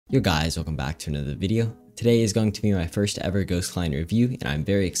Yo guys, welcome back to another video. Today is going to be my first ever Ghost Client review and I'm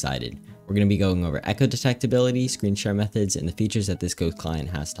very excited. We're going to be going over echo detectability, screen share methods, and the features that this Ghost Client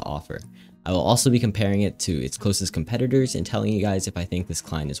has to offer. I will also be comparing it to its closest competitors and telling you guys if I think this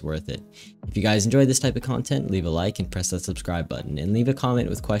client is worth it. If you guys enjoy this type of content, leave a like and press that subscribe button and leave a comment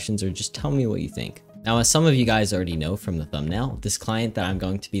with questions or just tell me what you think. Now, as some of you guys already know from the thumbnail, this client that I'm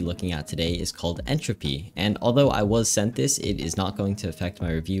going to be looking at today is called Entropy, and although I was sent this, it is not going to affect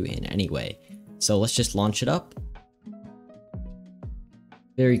my review in any way. So let's just launch it up.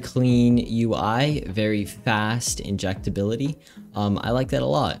 Very clean UI, very fast injectability. I like that a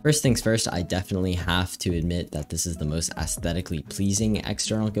lot. First things first, I definitely have to admit that this is the most aesthetically pleasing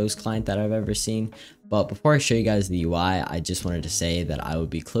external Ghost client that I've ever seen. But before I show you guys the UI, I just wanted to say that I would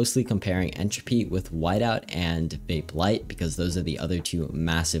be closely comparing Entropy with Whiteout and Vape Light because those are the other two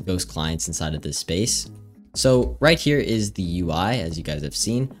massive Ghost clients inside of this space. So right here is the UI, as you guys have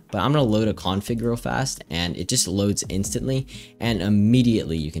seen, but I'm going to load a config real fast and it just loads instantly, and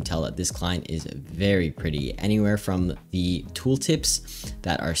immediately you can tell that this client is very pretty. Anywhere from the tooltips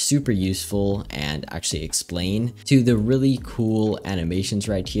that are super useful and actually explain to the really cool animations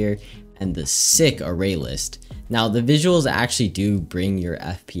right here and the sick array list. Now the visuals actually do bring your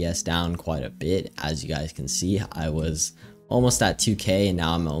FPS down quite a bit. As you guys can see, I was almost at 2K and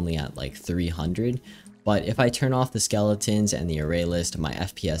now I'm only at like 300. But if I turn off the skeletons and the array list, my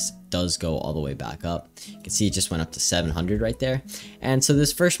FPS does go all the way back up. You can see it just went up to 700 right there. And so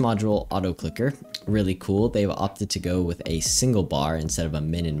this first module, auto clicker, really cool. They've opted to go with a single bar instead of a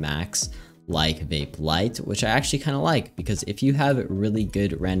min and max like Vape Light, which I actually kind of like, because if you have really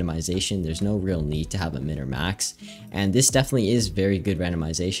good randomization, there's no real need to have a min or max, and this definitely is very good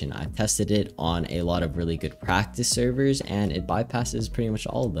randomization. I've tested it on a lot of really good practice servers and it bypasses pretty much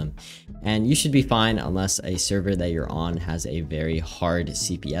all of them, and you should be fine unless a server that you're on has a very hard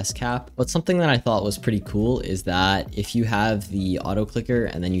CPS cap. But something that I thought was pretty cool is that if you have the auto clicker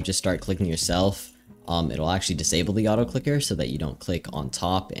and then you just start clicking yourself, it'll actually disable the auto clicker so that you don't click on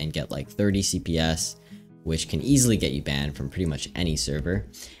top and get like 30 CPS, which can easily get you banned from pretty much any server.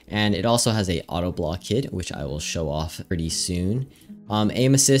 And it also has a auto block kit, which I will show off pretty soon.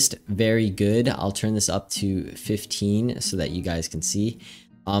 Aim assist, very good. I'll turn this up to 15 so that you guys can see.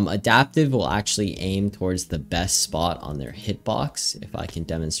 Adaptive will actually aim towards the best spot on their hitbox. If I can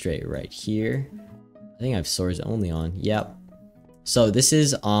demonstrate right here, I think I have soars only on. Yep. So this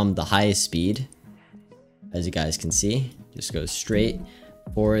is the highest speed. As you guys can see, just goes straight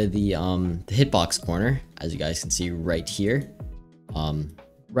for the hitbox corner, as you guys can see right here,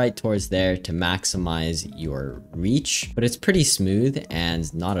 right towards there to maximize your reach. But it's pretty smooth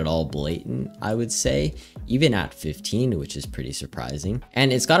and not at all blatant, I would say, even at 15, which is pretty surprising.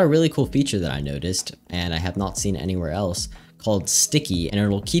 And it's got a really cool feature that I noticed and I have not seen anywhere else, called sticky, and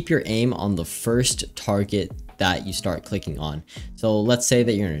it'll keep your aim on the first target that you start clicking on. So let's say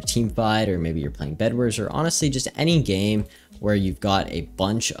that you're in a team fight, or maybe you're playing Bed Wars, or honestly just any game where you've got a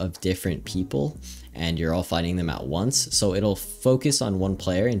bunch of different people and you're all fighting them at once. So it'll focus on one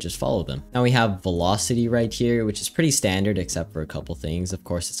player and just follow them. Now we have velocity right here, which is pretty standard except for a couple things. Of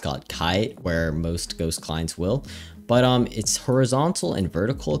course, it's got kite, where most Ghost clients will, but it's horizontal and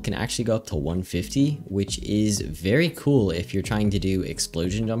vertical can actually go up to 150, which is very cool if you're trying to do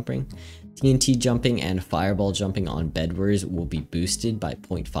explosion jumping. TNT jumping and fireball jumping on Bed Wars will be boosted by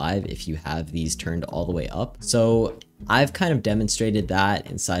 0.5 if you have these turned all the way up. So I've kind of demonstrated that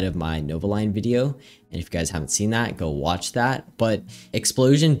inside of my Novaline video, and if you guys haven't seen that, go watch that. But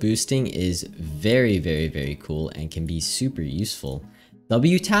explosion boosting is very, very, very cool and can be super useful.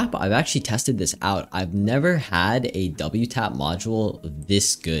 W-tap, I've actually tested this out. I've never had a W-tap module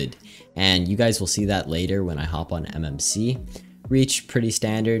this good, and you guys will see that later when I hop on MMC. Reach, pretty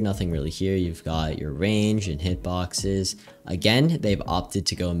standard, nothing really here. You've got your range and hitboxes. Again, they've opted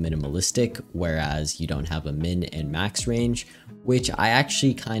to go minimalistic, whereas you don't have a min and max range, which I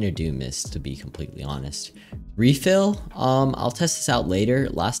actually kind of do miss, to be completely honest. Refill, I'll test this out later.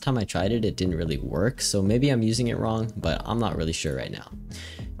 Last time I tried it, it didn't really work, so maybe I'm using it wrong, but I'm not really sure right now.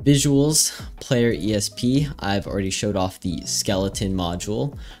 Visuals, player ESP, I've already showed off the skeleton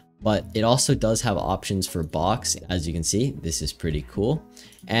module, but it also does have options for box. As you can see, this is pretty cool.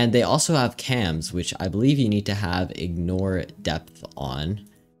 And they also have cams, which I believe you need to have ignore depth on,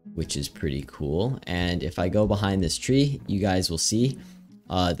 which is pretty cool. And if I go behind this tree, you guys will see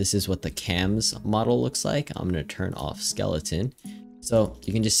this is what the cams model looks like. I'm going to turn off skeleton. So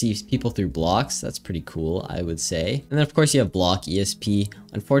you can just see people through blocks. That's pretty cool, I would say. And then of course you have block ESP.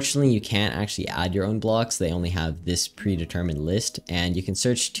 Unfortunately, you can't actually add your own blocks. They only have this predetermined list, and you can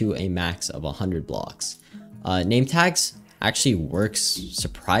search to a max of 100 blocks. Name tags, actually works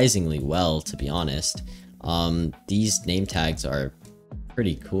surprisingly well, to be honest. These name tags are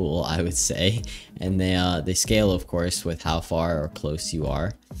pretty cool, I would say, and they scale, of course, with how far or close you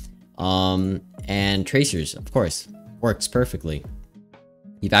are. And tracers, of course, works perfectly.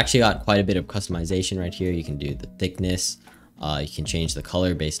 You've actually got quite a bit of customization right here. You can do the thickness, you can change the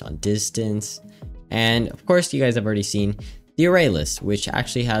color based on distance, and of course, you guys have already seen the array list, which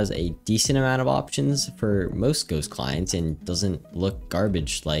actually has a decent amount of options for most Ghost clients and doesn't look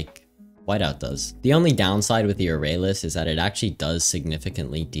garbage like Whiteout does. The only downside with the array list is that it actually does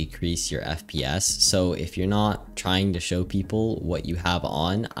significantly decrease your FPS. So if you're not trying to show people what you have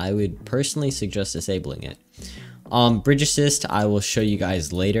on, I would personally suggest disabling it. Bridge assist, I will show you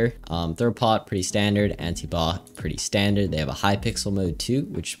guys later. Third pot, pretty standard. Anti-bot, pretty standard. They have a high pixel mode too,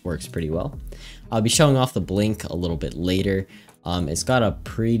 which works pretty well. I'll be showing off the blink a little bit later. It's got a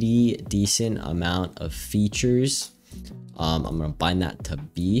pretty decent amount of features. I'm gonna bind that to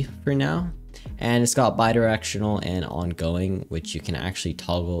B for now. And it's got bidirectional and ongoing, which you can actually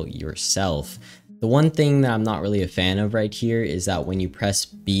toggle yourself. The one thing that I'm not really a fan of right here is that when you press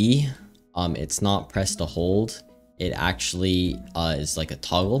B, it's not press to hold. It actually is like a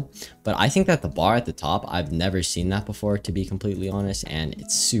toggle, but I think that the bar at the top, I've never seen that before, to be completely honest, and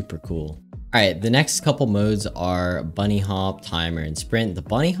it's super cool. All right, the next couple modes are bunny hop, timer, and sprint. The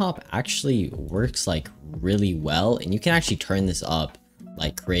bunny hop actually works like really well, and you can actually turn this up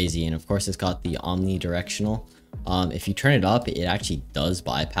like crazy. And of course, it's got the omnidirectional. If you turn it up, it actually does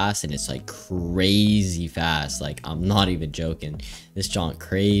bypass, and it's like crazy fast. Like, I'm not even joking. This jaunt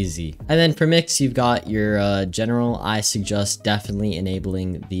crazy. And then for mix, you've got your general. I suggest definitely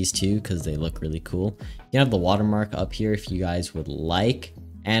enabling these two because they look really cool. You have the watermark up here if you guys would like.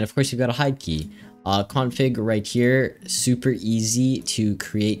 And of course, you've got a hide key. Config right here, super easy to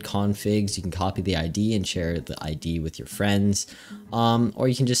create configs. You can copy the ID and share the ID with your friends, or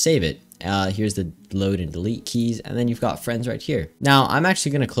you can just save it. Here's the load and delete keys, and then you've got friends right here. Now, I'm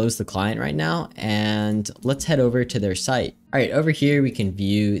actually going to close the client right now, and let's head over to their site. All right, over here, we can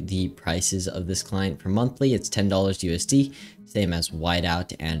view the prices of this client for monthly. It's $10 USD. Same as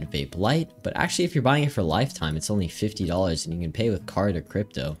Whiteout and Vape Lite, but actually if you're buying it for lifetime, it's only $50 and you can pay with card or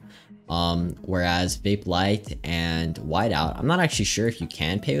crypto. Whereas Vape Lite and Whiteout, I'm not actually sure if you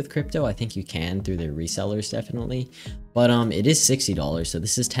can pay with crypto. I think you can through their resellers definitely, but it is $60, so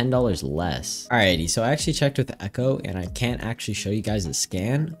this is $10 less. Alrighty, so I actually checked with Echo and I can't actually show you guys the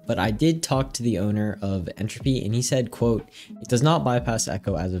scan, but I did talk to the owner of Entropy and he said, quote, "It does not bypass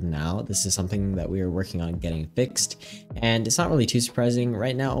Echo as of now. This is something that we are working on getting fixed, and it's not really too surprising.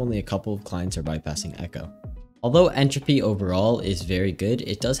 Right now, only a couple of clients are bypassing Echo." Although Entropy overall is very good,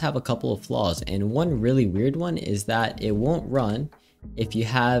 it does have a couple of flaws, and one really weird one is that it won't run if you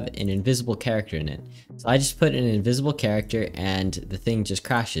have an invisible character in it. So I just put an invisible character and the thing just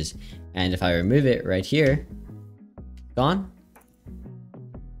crashes. And if I remove it right here, gone,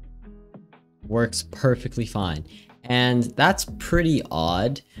 works perfectly fine. And that's pretty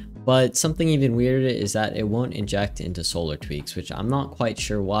odd, but something even weirder is that it won't inject into solar tweaks, which I'm not quite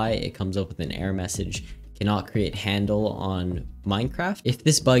sure why. It comes up with an error message. Cannot create handle on Minecraft. If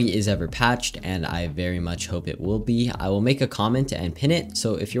this bug is ever patched, and I very much hope it will be, I will make a comment and pin it.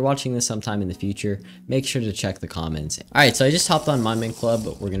 So if you're watching this sometime in the future, make sure to check the comments. All right, so I just hopped on Mining Club.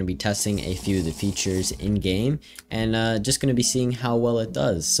 We're going to be testing a few of the features in game and just going to be seeing how well it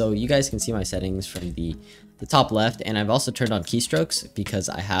does. So you guys can see my settings from the top left, and I've also turned on keystrokes because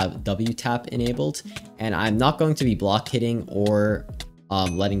I have W tap enabled, and I'm not going to be block hitting or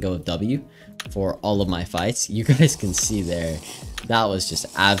letting go of W for all of my fights. You guys can see there, that was just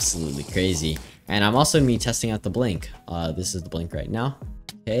absolutely crazy. And I'm also me testing out the blink. This is the blink right now.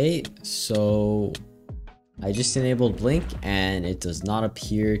 Okay, so I just enabled blink and it does not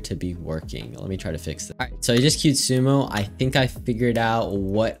appear to be working. Let me try to fix that. All right, so I just queued sumo. I think I figured out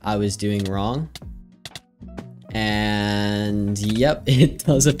what I was doing wrong, and yep, it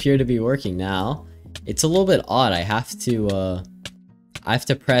does appear to be working now. It's a little bit odd. I have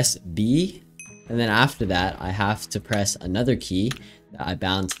to press B, and then after that I have to press another key that I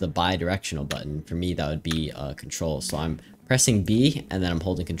bound to the bi-directional button. For me, that would be control. So I'm pressing B and then I'm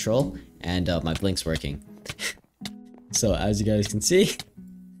holding control, and my blink's working. So as you guys can see,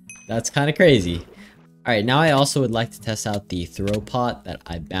 that's kind of crazy. All right, now I also would like to test out the throw pot that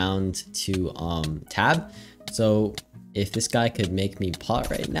I bound to tab. So if this guy could make me pot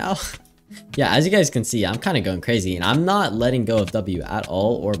right now. Yeah, as you guys can see, I'm kind of going crazy, and I'm not letting go of W at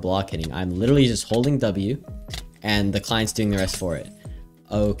all or block hitting. I'm literally just holding W and the client's doing the rest for it.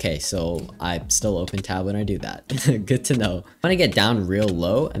 Okay, so I still open tab when I do that. Good to know. I'm gonna get down real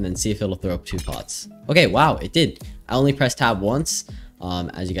low and then see if it'll throw up 2 pots. Okay, wow, it did. I only pressed tab once,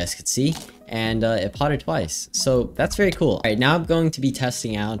 as you guys could see, and it potted twice. So that's very cool. All right, now I'm going to be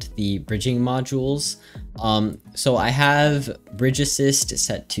testing out the bridging modules. So I have bridge assist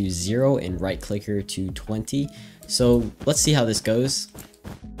set to 0 and right clicker to 20. So let's see how this goes.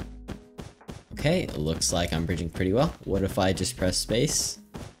 Okay, it looks like I'm bridging pretty well. What if I just press space?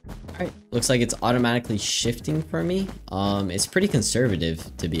 Alright, looks like it's automatically shifting for me. It's pretty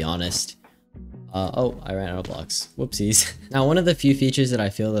conservative, to be honest. Oh, I ran out of blocks. Whoopsies. Now, one of the few features that I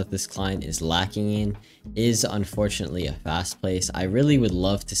feel that this client is lacking in is unfortunately a fast place. I really would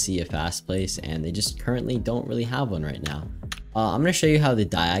love to see a fast place, and they just currently don't really have one right now. I'm going to show you how the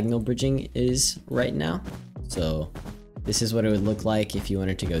diagonal bridging is right now. So this is what it would look like if you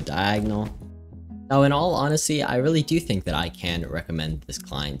wanted to go diagonal. Now, in all honesty, I really do think that I can recommend this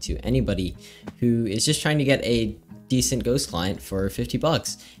client to anybody who is just trying to get a decent ghost client for 50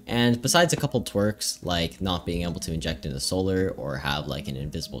 bucks. And besides a couple twerks, like not being able to inject into solar or have like an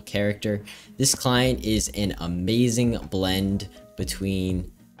invisible character, this client is an amazing blend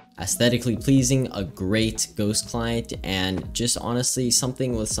between aesthetically pleasing, a great ghost client, and just honestly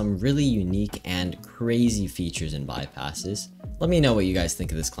something with some really unique and crazy features and bypasses. Let me know what you guys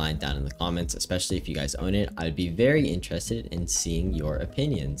think of this client down in the comments, especially if you guys own it. I'd be very interested in seeing your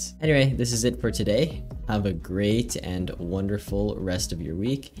opinions. Anyway, this is it for today. Have a great and wonderful rest of your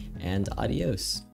week, and adios.